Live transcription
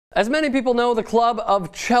As many people know, the club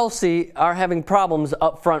of Chelsea are having problems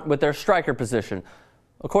up front with their striker position.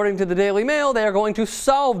 According to the Daily Mail, they are going to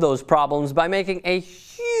solve those problems by making a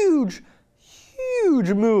huge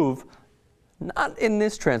move. Not in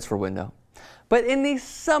this transfer window, but in the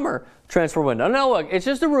summer transfer window. Now look, it's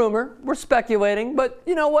just a rumor. We're speculating, but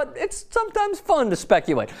you know what? It's sometimes fun to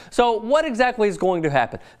speculate. So what exactly is going to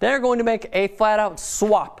happen? They're going to make a flat-out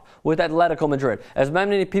swap with Atletico Madrid. As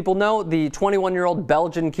many people know, the 21-year-old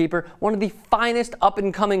Belgian keeper, one of the finest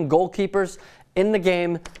up-and-coming goalkeepers in the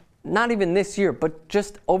game, not even this year, but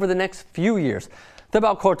just over the next few years. It's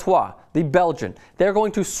about Courtois, the Belgian. They're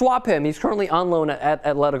going to swap him. He's currently on loan at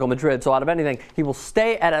Atletico Madrid, so out of anything, he will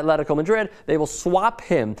stay at Atletico Madrid. They will swap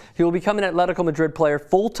him. He will become an Atletico Madrid player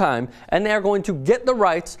full-time, and they are going to get the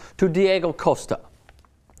rights to Diego Costa.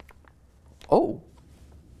 Oh.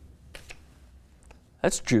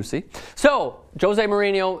 That's juicy. So, Jose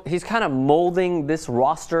Mourinho, he's kind of molding this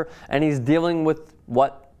roster, and he's dealing with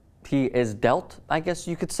what he is dealt, I guess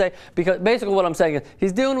you could say. Because basically what I'm saying is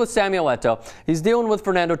he's dealing with Samuel Eto'o, he's dealing with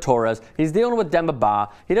Fernando Torres, he's dealing with Demba Ba.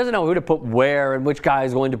 He doesn't know who to put where and which guy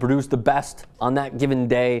is going to produce the best on that given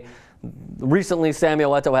day. Recently,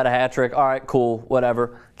 Samuel Eto'o had a hat trick. All right, cool,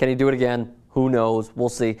 whatever. Can he do it again? Who knows? We'll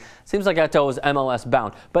see. Seems like Eto'o is MLS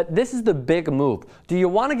bound. But this is the big move. Do you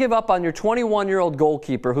want to give up on your 21-year-old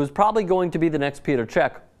goalkeeper, who's probably going to be the next Peter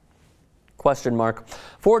Cech? Question mark.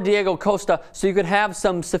 For Diego Costa, so you could have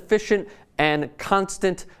some sufficient and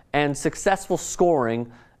constant and successful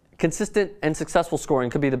scoring. Consistent and successful scoring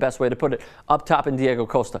could be the best way to put it up top in Diego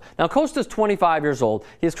Costa. Now, Costa's 25 years old.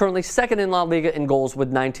 He is currently second in La Liga in goals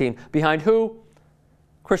with 19. Behind who?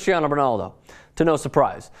 Cristiano Ronaldo. To no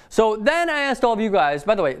surprise. So then I asked all of you guys,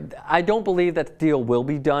 by the way, I don't believe that the deal will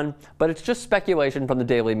be done, but it's just speculation from the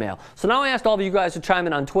Daily Mail. So now I asked all of you guys to chime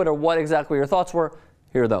in on Twitter what exactly your thoughts were.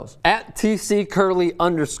 Here are those. At @TCCurly_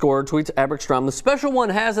 tweets Abergstrom, the special one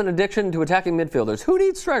has an addiction to attacking midfielders. Who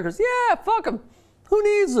needs strikers? Yeah, fuck them. Who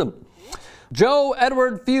needs them? Joe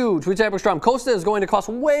Edward Few tweets Abergstrom, Costa is going to cost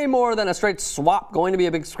way more than a straight swap. Going to be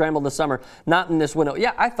a big scramble this summer, not in this window.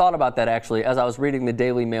 Yeah, I thought about that actually as I was reading the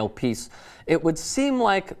Daily Mail piece. It would seem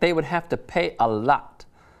like they would have to pay a lot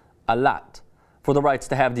for the rights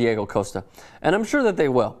to have Diego Costa. And I'm sure that they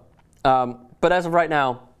will. But as of right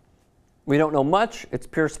now, we don't know much. It's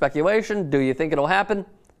pure speculation. Do you think it'll happen?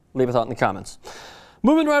 Leave a thought in the comments.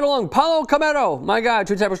 Moving right along, Paulo Camero, my guy,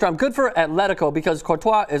 tweets Abergstrom, good for Atletico because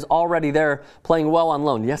Courtois is already there playing well on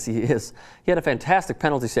loan. Yes, he is. He had a fantastic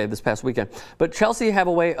penalty save this past weekend. But Chelsea have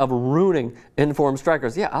a way of ruining informed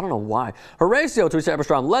strikers. Yeah, I don't know why. Horacio tweets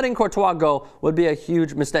Abergstrom, letting Courtois go would be a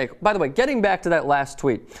huge mistake. By the way, getting back to that last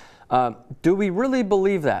tweet, do we really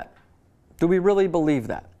believe that? Do we really believe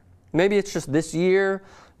that? Maybe it's just this year.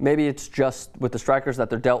 Maybe it's just with the strikers that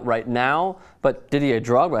they're dealt right now. But Didier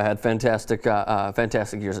Drogba had fantastic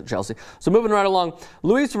years at Chelsea. So moving right along,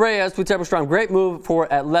 Luis Reyes tweets Abergstrom, great move for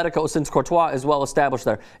Atletico since Courtois is well established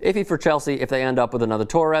there. Iffy for Chelsea if they end up with another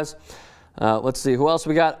Torres. Let's see, who else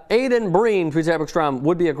we got? Aiden Breen tweets Abergstrom,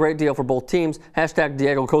 would be a great deal for both teams. Hashtag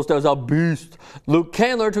Diego Costa is a beast. Luke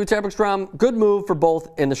Candler tweets Abergstrom, good move for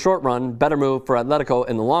both in the short run, better move for Atletico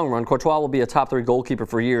in the long run. Courtois will be a top 3 goalkeeper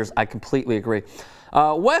for years. I completely agree.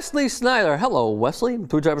 Wesley Snyder, hello Wesley,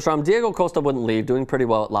 tweets Abergstrom, Diego Costa wouldn't leave, doing pretty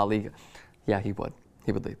well at La Liga. Yeah, he would.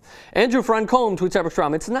 He would leave. Andrew Francombe tweets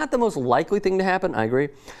Abergstrom, it's not the most likely thing to happen, I agree.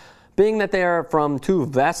 Being that they are from 2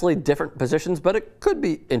 vastly different positions, but it could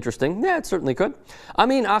be interesting. Yeah, it certainly could.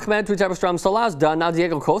 Amin Ahmed tweets Abergstrom, Salah's done, now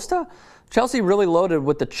Diego Costa? Chelsea really loaded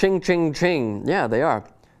with the ching. Yeah, they are.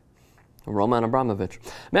 Roman Abramovich.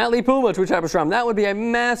 Matt Lee Puma tweets Abergstrom, that would be a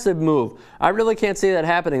massive move. I really can't see that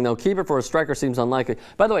happening, though. Keeper for a striker seems unlikely.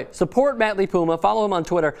 By the way, support Matt Lee Puma. Follow him on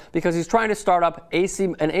Twitter because he's trying to start up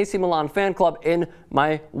an AC Milan fan club in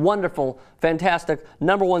my wonderful, fantastic,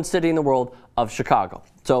 #1 city in the world of Chicago.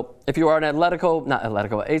 So if you are an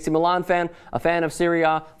AC Milan fan, a fan of Serie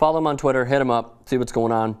A, follow him on Twitter, hit him up, see what's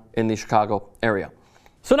going on in the Chicago area.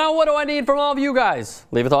 So now what do I need from all of you guys?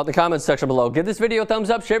 Leave a thought in the comments section below. Give this video a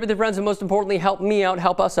thumbs up, share it with your friends, and most importantly, help me out,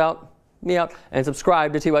 help us out, and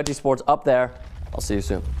subscribe to TYG Sports up there. I'll see you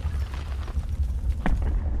soon.